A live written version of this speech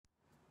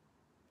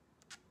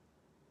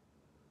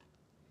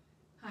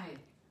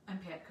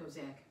Pat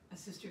Kozak, a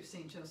sister of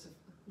St. Joseph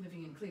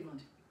living in Cleveland.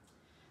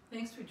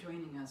 Thanks for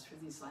joining us for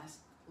these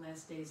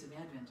last days of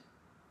Advent.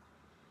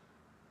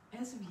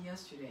 As of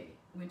yesterday,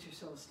 winter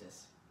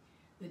solstice,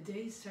 the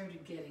days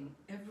started getting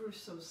ever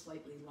so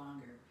slightly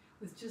longer,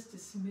 with just a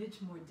smidge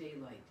more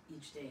daylight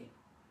each day.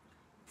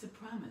 It's a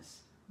promise,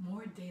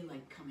 more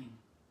daylight coming.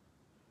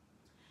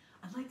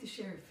 I'd like to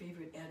share a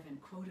favorite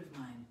Advent quote of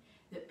mine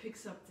that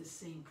picks up this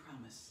same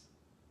promise.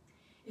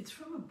 It's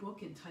from a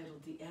book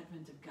entitled The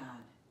Advent of God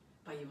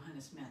by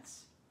Johannes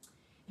Metz.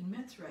 And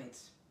Metz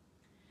writes,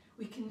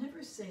 "We can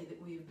never say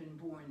that we have been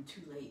born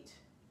too late.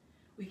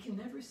 We can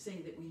never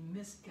say that we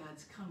missed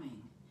God's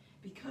coming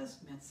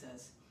because," Metz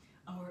says,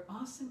 "our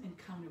awesome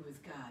encounter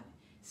with God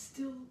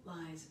still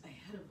lies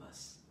ahead of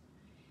us.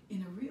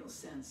 In a real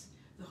sense,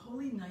 the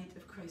holy night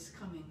of Christ's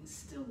coming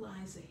still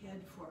lies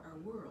ahead for our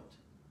world.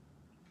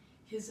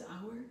 His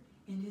hour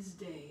and his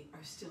day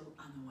are still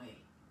on the way."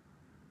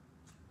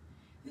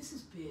 This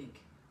is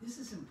big. This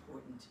is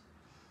important,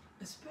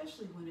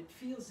 especially when it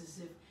feels as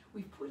if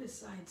we've put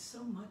aside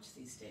so much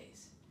these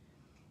days.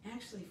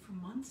 Actually, for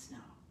months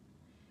now.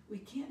 We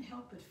can't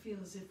help but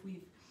feel as if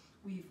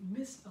we've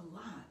missed a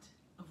lot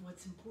of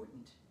what's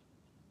important.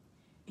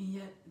 And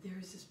yet, there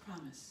is this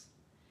promise.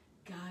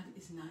 God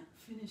is not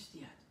finished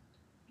yet.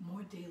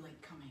 More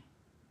daylight coming.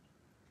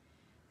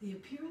 The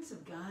appearance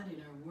of God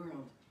in our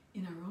world,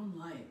 in our own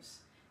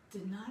lives,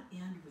 did not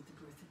end with the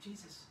birth of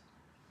Jesus.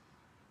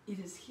 It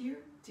is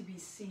here to be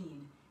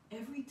seen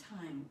every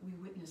time we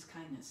witness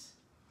kindness,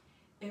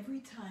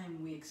 every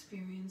time we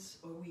experience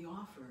or we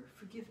offer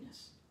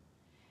forgiveness,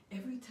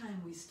 every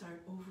time we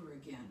start over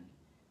again,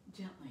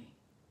 gently,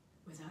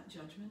 without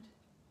judgment,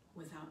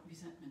 without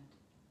resentment.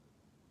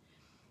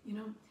 You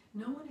know,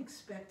 no one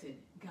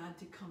expected God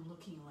to come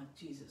looking like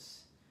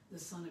Jesus, the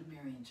son of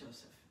Mary and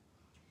Joseph.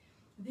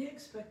 They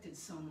expected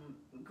some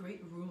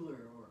great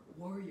ruler or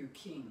warrior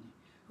king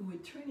who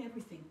would turn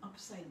everything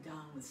upside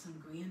down with some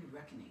grand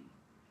reckoning.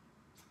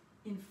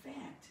 In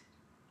fact,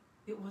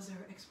 it was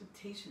our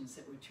expectations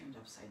that were turned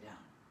upside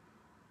down.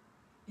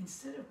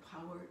 Instead of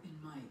power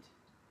and might,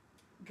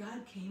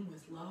 God came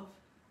with love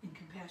and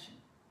compassion,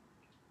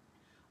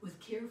 with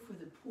care for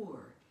the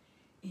poor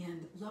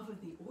and love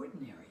of the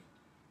ordinary,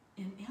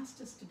 and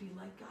asked us to be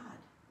like God,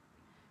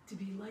 to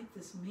be like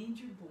this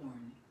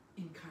manger-born,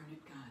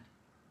 incarnate God.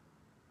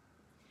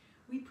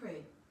 We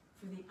pray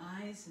for the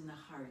eyes and the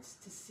hearts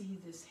to see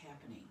this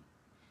happening,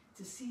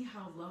 to see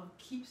how love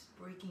keeps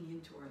breaking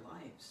into our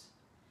lives,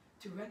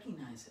 to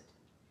recognize it,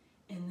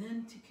 and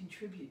then to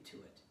contribute to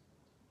it.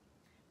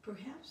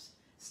 Perhaps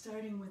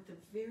starting with the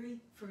very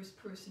first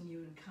person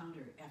you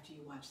encounter after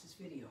you watch this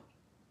video,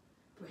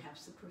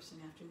 perhaps the person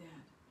after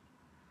that,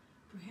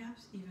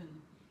 perhaps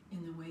even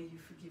in the way you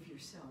forgive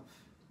yourself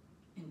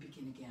and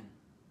begin again.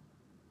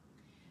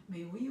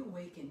 May we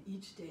awaken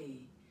each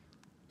day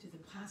to the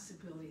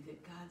possibility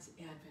that God's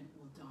Advent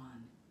will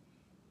dawn,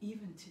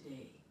 even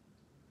today,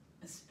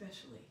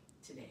 especially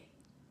today.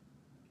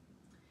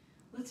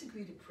 Let's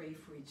agree to pray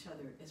for each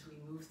other as we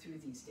move through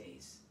these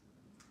days.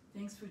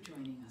 Thanks for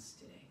joining us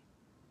today.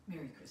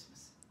 Merry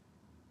Christmas.